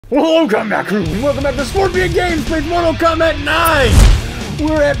Welcome back, crew. Welcome back to Scorpion Games plays Mortal Kombat 9.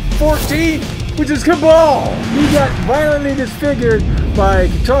 We're at 14, which is Kabal. He got violently disfigured by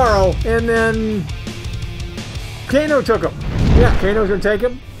Kitaro, and then Kano took him. Yeah, Kano's gonna take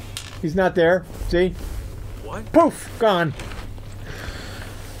him. He's not there. See? What? Poof, gone.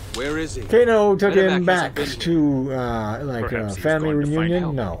 Where is he? Kano took him back to like a family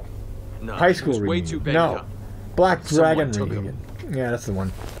reunion. No, high school reunion. No, Black Dragon reunion. Yeah, that's the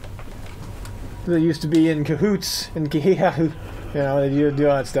one. They used to be in cahoots and you know, they do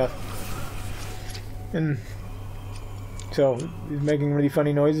all that stuff. And so he's making really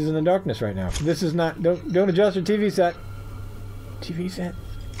funny noises in the darkness right now. This is not. Don't adjust your TV set. TV set.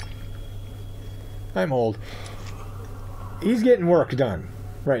 I'm old. He's getting work done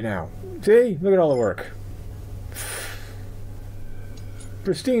right now. See? Look at all the work.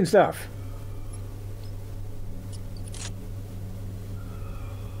 Pristine stuff.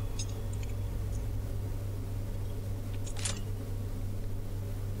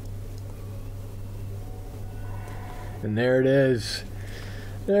 And there it is.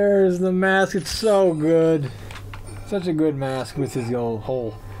 There's the mask. It's so good. Such a good mask with his old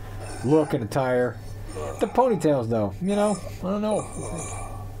whole look and attire. The ponytails, though, you know, I don't know.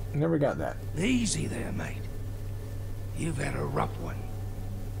 Never got that. Easy there, mate. You've had a rough one.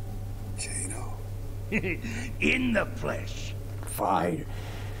 Kano. In the flesh. Fire.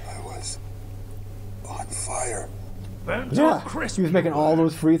 I was on fire. Burnt Yeah, off crisp. he was making all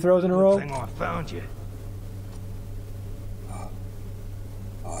those free throws in a row. Good thing I found you.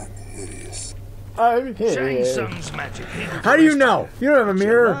 I'm hideous. I'm Shang here. Tsung's magic. How do you know? You don't have a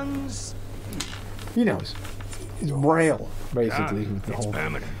mirror. Lungs? He knows. He's Braille, basically, with the It's whole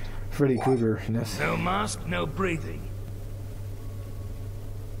permanent. Freddy Krueger-ness. No mask, no breathing.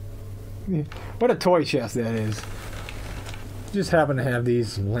 What a toy chest that is. Just happen to have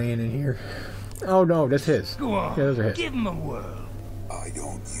these laying in here. Oh no, that's his. Go on. Yeah, those are his. Give him a whirl. I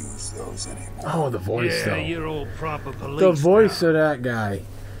don't use those anymore. Oh, the voice, Yeah, though. you're all proper police. The voice now. of that guy.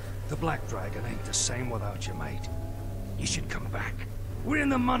 The Black Dragon ain't the same without you, mate. You should come back. We're in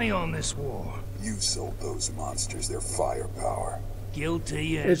the money on this war. You sold those monsters their firepower.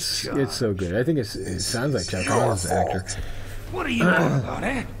 Guilty as It's so good. I think it sounds like Chuck Norris, the actor. What are you on about,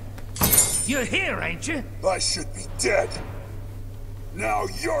 eh? You're here, ain't you? I should be dead. Now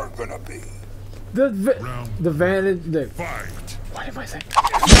you're gonna be. The vantage. Fight. What am I saying?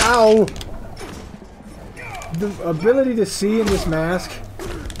 Ow! The ability to see in this mask,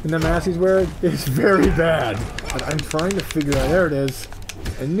 in the mask he's wearing, is very bad. But I'm trying to figure out. There it is.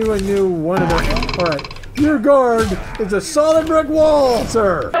 I knew one of them. Alright. Your guard is a solid brick wall,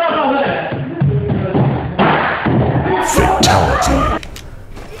 sir! Fatality!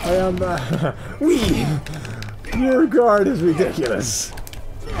 I am, Your guard is ridiculous.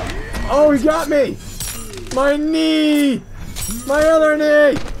 Oh, he got me! My knee! My other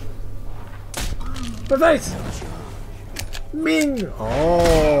knee! My face! Bing!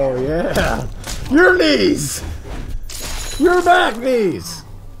 Oh, yeah! Your knees! Your back knees!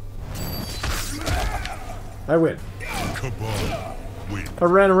 I win. Kabal. Win. I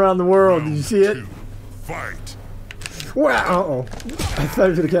ran around the world. Did you see it? Fight. Wow! Uh-oh. I thought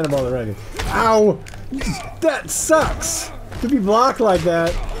he could have cannonballed already. Ow! That sucks! To be blocked like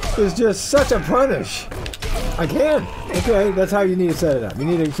that is just such a punish. I can. Okay, that's how you need to set it up. You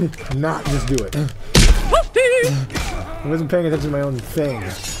need to not just do it. I wasn't paying attention to my own thing.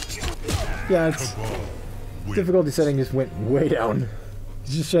 Yeah, it's difficulty setting just went way down.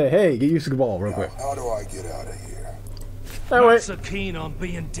 Just say, hey, get used to the ball real quick. How do I get out of here? That way. Not so keen on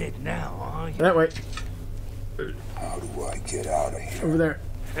being dead now, are you? That way. How do I get out of here? Over there.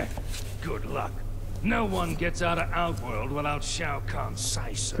 Good luck. No one gets out of Outworld without Shao Kahn's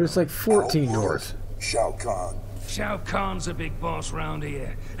say-so. There's like 14 doors. Shao Kahn. Shao Kahn's a big boss round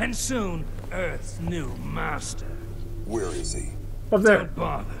here, and soon, Earth's new master. Where is he? Up there. Don't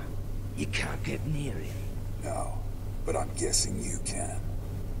bother. You can't get near him. No, but I'm guessing you can.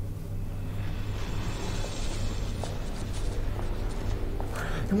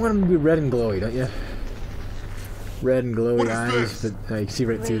 You want them to be red and glowy, don't you? Red and glowy eyes, but you see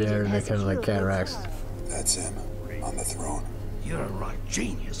right through there, and they're kind of like cataracts. That's him, on the throne. You're a right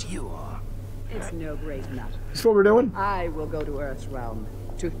genius, you are. It's no great matter. That's what we're doing? I will go to Earth's realm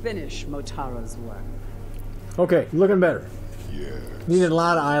to finish Motara's work. Okay, looking better. Yes. Needed a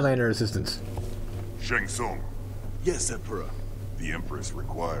lot of eyeliner assistance. Shang Tsung. Yes, Emperor. The Empress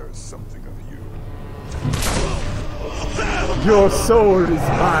requires something of you. Your sword is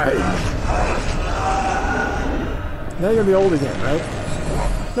mine. Now you're gonna be old again, right?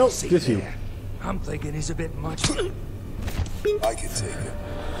 Nope, See just you. there. I'm thinking he's a bit much. I can take it.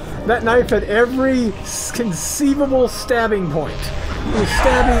 That knife had every conceivable stabbing point. It was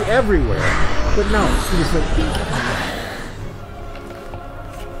stabby everywhere. But no, it just went...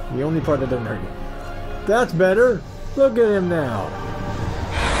 The only part that doesn't hurt you. That's better. Look at him now.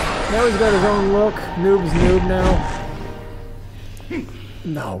 Now he's got his own look. Noob's noob now.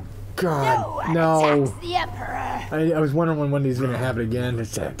 No. God, no. The Emperor. I was wondering when one of these is going to happen again.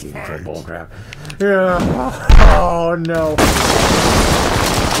 It's that TV for bullcrap. Yeah. Oh, no.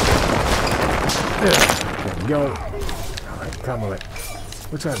 There we go. Alright, come with it.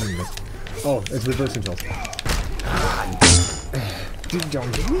 What's happening to this? Oh, it's reverse control.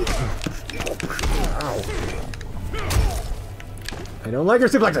 Ow. I don't like your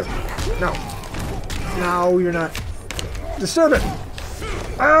suplexes. No. No, you're not. Disturb it.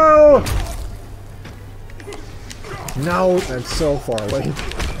 Ow! No, I'm so far away.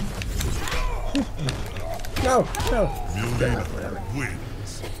 No, no.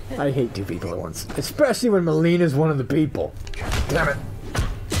 I hate two people at once, especially when Melina's one of the people. Damn it.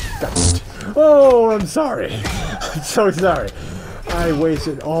 Oh, I'm sorry. I'm so sorry. I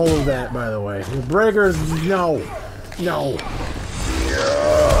wasted all of that, by the way. The breakers, no. No.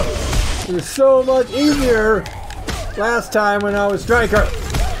 It was so much easier last time when I was Stryker.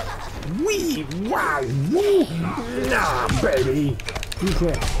 Wee! Wow! Woo! Nah, baby! You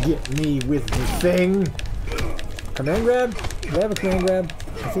can't get me with the thing. Command grab? Do I have a command grab?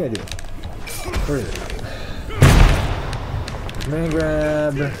 I think I do. Where is it? Command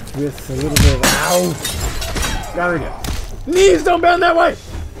grab with a little bit of... Ow! Got it again. Knees don't bend that way!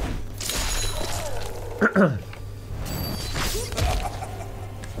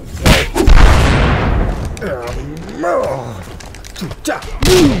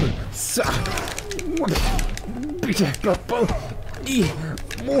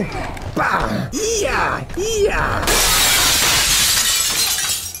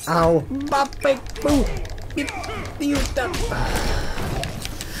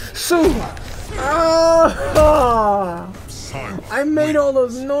 Ow. So, I made all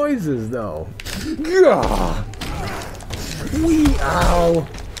those noises though. Wee, ow.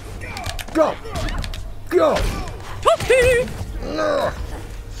 Go. Go.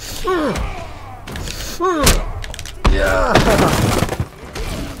 Yeah.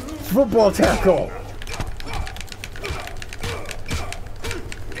 Football tackle.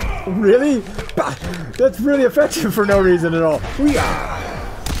 Really? That's really effective for no reason at all.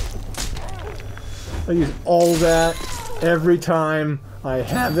 I use all that every time I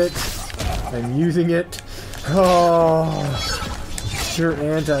have it. I'm using it. Oh, sure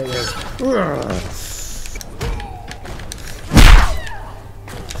anti-air.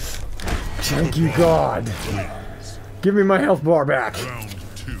 Thank you, God. Give me my health bar back. Round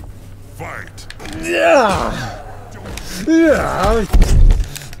 2. Fight. Yeah. Yeah.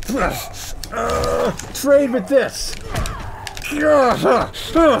 Trade with this.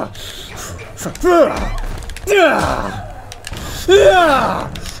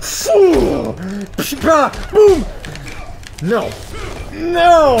 Boom. No.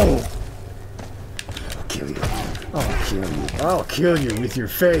 No. I'll kill you. I'll kill you. I'll kill you with your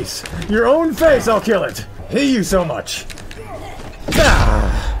face. Your own face, I'll kill it. Hate you so much.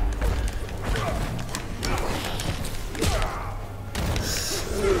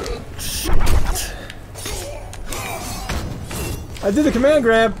 I did the command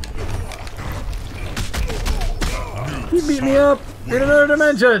grab. He beat me up in another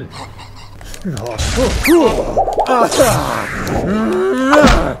dimension.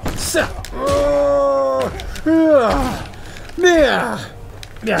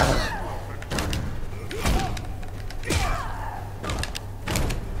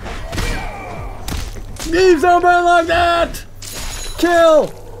 Leave somebody like that! Kill!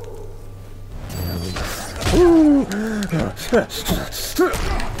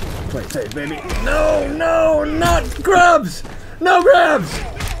 Play safe, baby. No, no, not grabs! No grabs!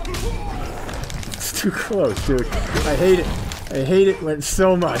 It's too close, dude. I hate it. I hate it when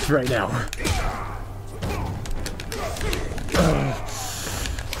so much right now.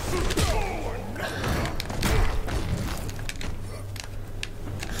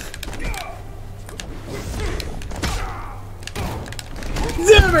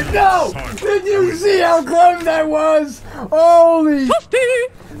 Damn it, no! Did you see how close that was? Holy...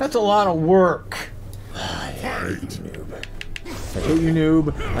 That's a lot of work. I hate you, noob. I hate you,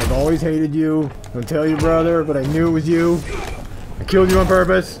 noob. I've always hated you. Don't tell your brother, but I knew it was you. I killed you on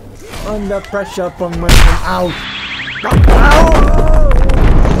purpose. Under pressure from my... Ow! Ow!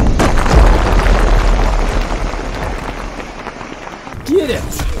 Get it!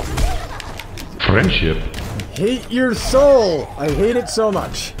 Friendship. I hate your soul. I hate it so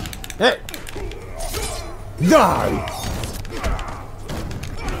much. Hey! Die!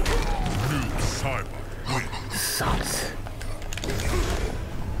 New Cyber wins. Sucks.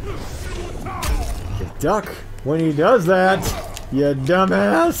 You duck when he does that, you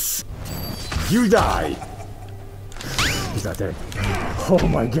dumbass! You die! He's not dead. Oh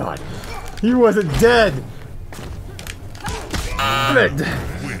my god. He wasn't dead! Damn it!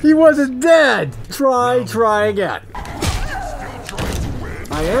 He wasn't dead! Try again.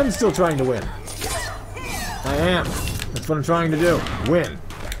 I am still trying to win. I am. That's what I'm trying to do. Win.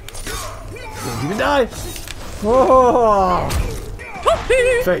 Don't even die! Oh!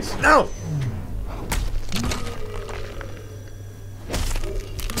 Face. No!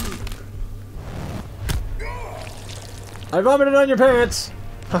 I vomited on your pants!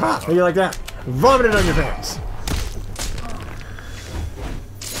 Haha! How do you like that? Vomited on your pants!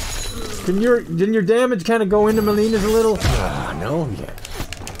 Didn't your damage kind of go into Melina's a little? No, yeah.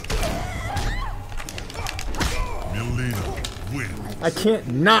 Melina wins. I can't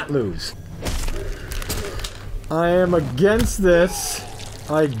not lose. I am against this.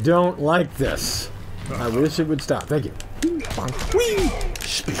 I don't like this. I wish it would stop. Thank you. Whee!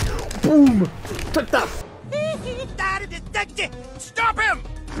 Boom! Stop! Stop him!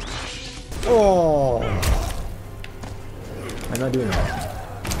 Oh! I'm not doing that.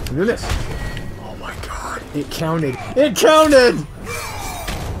 I'm doing this. Oh my god! It counted. It counted!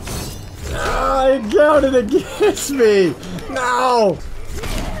 Ah, it counted against me! No!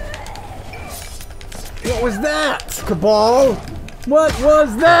 What was that, Kabal? What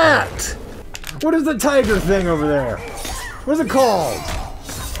was that? What is the tiger thing over there? What's it called?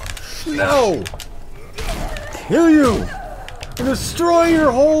 No! Kill you! And destroy your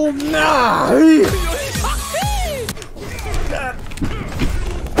whole... Nah! I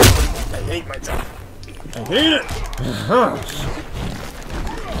hate myself. I hate it!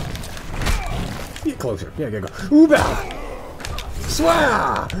 Get closer. Yeah, go. Ooh-bow!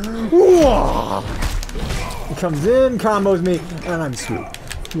 Swah! Ooh-ah! He comes in, combos me, and I'm screwed.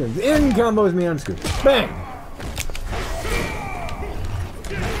 He comes in, combos me, and I'm screwed. Bang!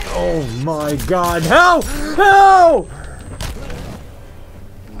 Oh my god. How? How?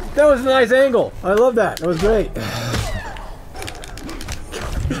 That was a nice angle. I love that. That was great.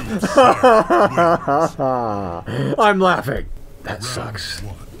 I'm laughing. That sucks.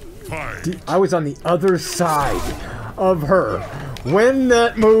 I was on the other side of her when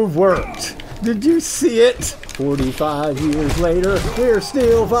that move worked. Did you see it? 45 years later, we're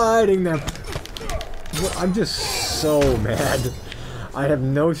still fighting them. I'm just so mad. I have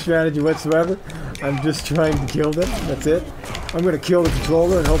no strategy whatsoever. I'm just trying to kill them. That's it. I'm going to kill the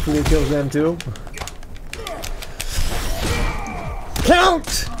controller and hopefully it kills them too.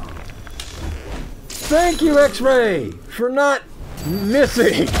 Count! Thank you, X-Ray, for not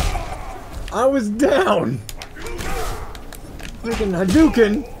missing. I was down. Freaking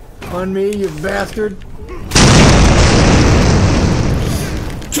Hadouken on me, you bastard.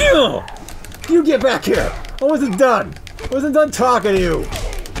 Kill! You get back here. I wasn't done. I wasn't done talking to you.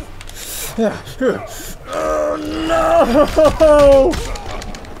 Oh no!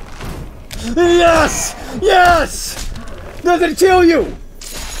 Yes! Yes! Does it kill you?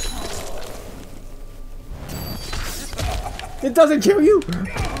 It doesn't kill you?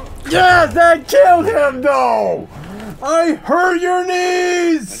 Yes, that killed him though! I hurt your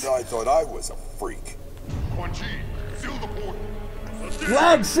knees! And I thought I was a freak.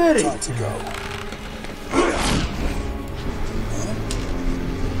 Flag City! Time to go.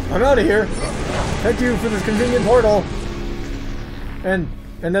 I'm out of here. Thank you for this convenient portal. And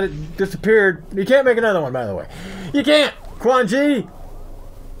then it disappeared. You can't make another one, by the way. You can't! Quan Chi!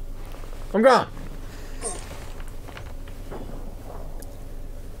 I'm gone.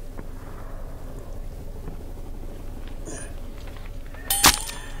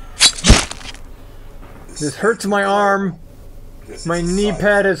 This hurts my arm. My knee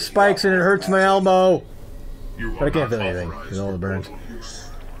pad has spikes and it hurts my elbow. But I can't feel anything because all the burns.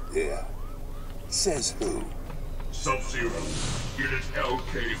 Yeah. Says who? Sub-Zero, unit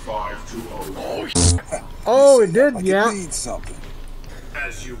LK520. Oh, it did, yeah. Need something.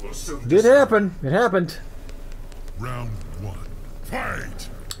 As you will soon Did happen. It happened. Round one. Fight!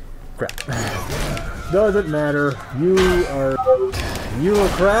 Crap. Doesn't matter. You are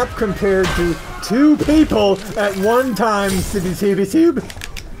crap compared to two people at one time. Tube.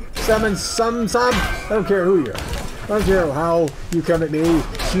 Summon some sub. I don't care who you are. I don't care how you come at me,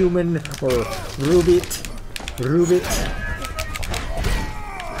 human or Rubit.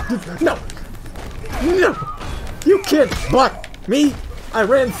 No! No! You can't block me! I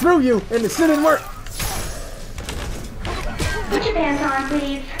ran through you and it still didn't work! Put your pants on,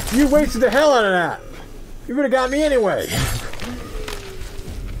 please. You wasted the hell out of that. You would have got me anyway.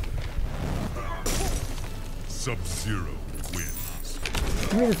 Sub-Zero wins.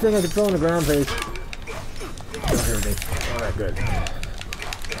 Give me the thing I can throw on the ground, please. Don't hurt me. Alright, good.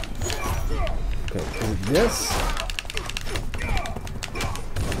 Okay, this.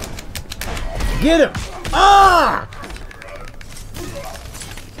 Get him! Ah!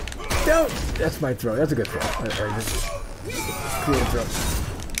 Don't! That's my throw. That's a good throw. Create a throw.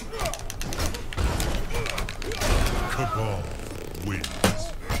 Kabal wins.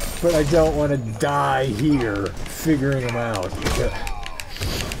 But I don't want to die here figuring them out.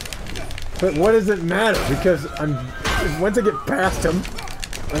 But what does it matter? Because once I get past him,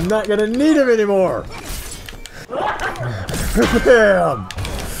 I'm not gonna need him anymore. Bam!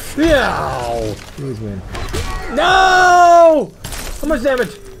 Yeah! Please win. No! How much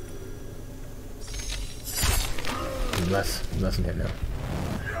damage? Less than hit now.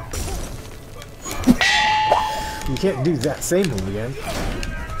 You can't do that same move again.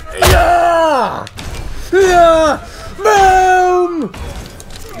 Yeah! Yeah! Boom!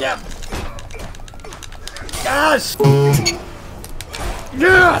 Yep. Yes!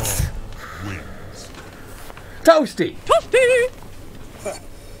 Yes! Toasty! Toasty!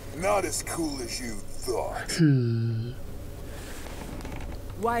 Not as cool as you thought.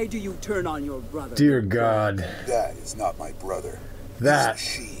 Why do you turn on your brother? Dear God. That is not my brother. That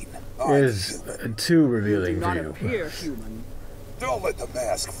Machine. is too revealing for Not you. appear human. Don't let the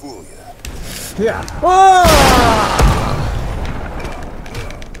mask fool you. Yeah. Oh!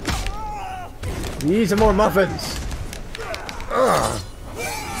 Need some more muffins.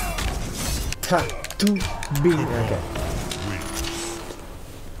 Tattoo bean. Okay.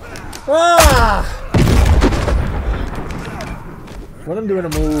 Ah! When I'm doing a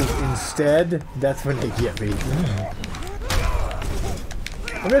move instead, that's when they get me.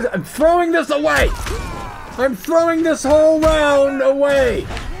 I'm throwing this away! I'm throwing this whole round away!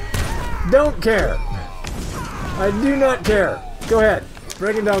 Don't care. I do not care. Go ahead.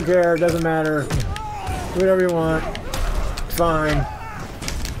 Freaking don't care. Doesn't matter. Do whatever you want. It's fine.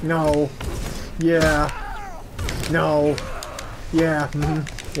 No. Yeah. No. Yeah.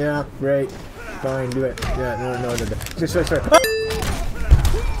 Yeah. Great. Fine. Do it. Yeah. No. Just.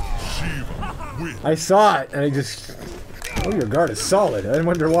 I saw it, and I just... Oh, your guard is solid. I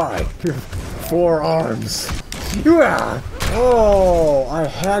wonder why. Your 4 arms. Yeah! Oh, I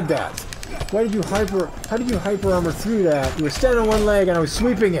had that. Why did you How did you hyper armor through that? You were standing on one leg, and I was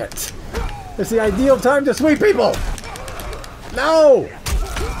sweeping it. It's the ideal time to sweep people! No!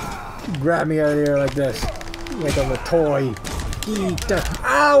 You grab me out of here like this. Like I'm a toy. Eat.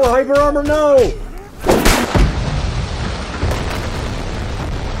 Ow! Hyper armor, no!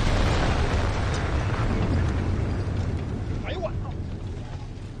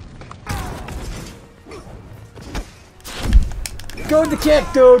 Go with the kick,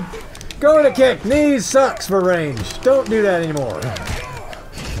 dude! Go with the kick! Knees sucks for range. Don't do that anymore.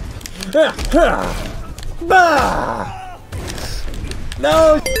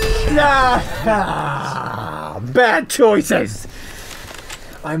 No! Bad choices!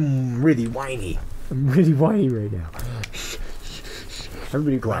 I'm really whiny. I'm really whiny right now.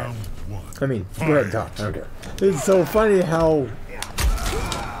 Everybody quiet. I mean, go ahead and talk. I don't care. It's so funny how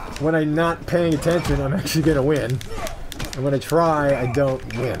when I'm not paying attention, I'm actually gonna win. And when I try, I don't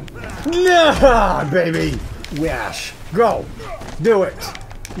win. Yeah, baby! Wash. Go. Do it.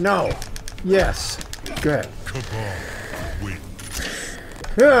 No. Yes. Go ahead.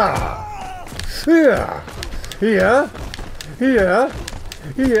 Yeah. Yeah. Yeah. Yeah.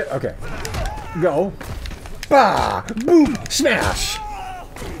 Yeah. Okay. Go. Bah! Boom! Smash!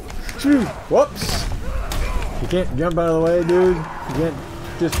 Whoops! You can't jump out of the way, dude. You can't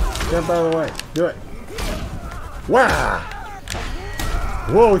just jump out of the way. Do it. Wow!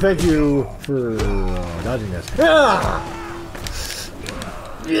 Whoa, thank you for dodging this. Ah!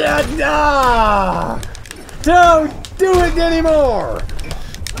 Yeah, nah! Don't do it anymore!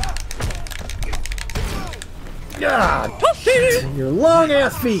 God! Your long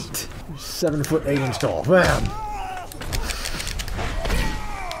ass feet! 7'8" tall. Bam!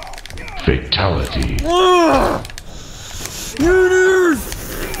 Fatality. Ah!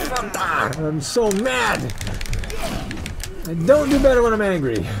 I'm so mad! I don't do better when I'm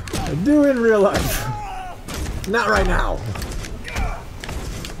angry. I do in real life. Not right now.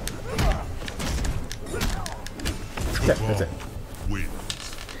 Okay, that's it.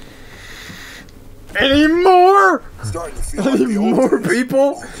 Any more? Any more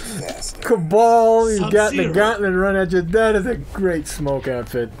people? Kabal, you got the gauntlet run at you. That is a great smoke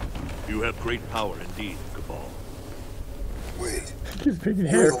outfit. You have great power indeed, Kabal. Wait. He's picking You're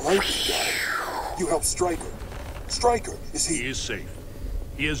hair. the lightning guy. You helped Stryker. Stryker, is He he... is safe.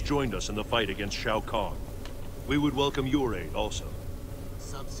 He has joined us in the fight against Shao Kahn. We would welcome your aid also.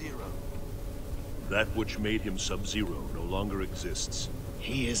 Sub-Zero. That which made him Sub-Zero no longer exists.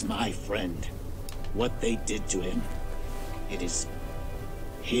 He is my friend. What they did to him, it is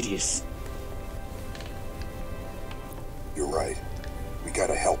hideous. You're right. We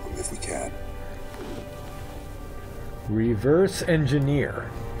gotta help him if we can. Reverse engineer.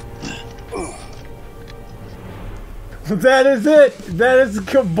 That is it. That is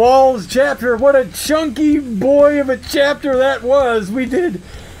Kabal's chapter. What a chunky boy of a chapter that was. We did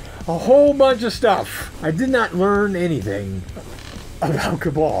a whole bunch of stuff. I did not learn anything about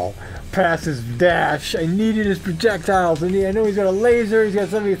Kabal past his dash. I needed his projectiles. I know he's got a laser. He's got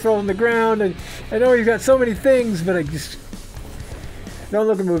something to throw on the ground. And I know he's got so many things, but I just don't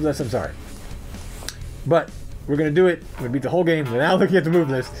look at move list. I'm sorry. But we're going to do it. We're going to beat the whole game without looking at the move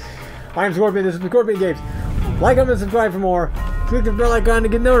list. I'm Scorpion. This is Scorpion Games. Like, comment, and subscribe for more. Click the bell icon to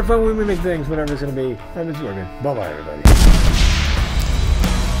get notified when we make things, whatever it's going to be. I'm Scorpion. Bye-bye, everybody.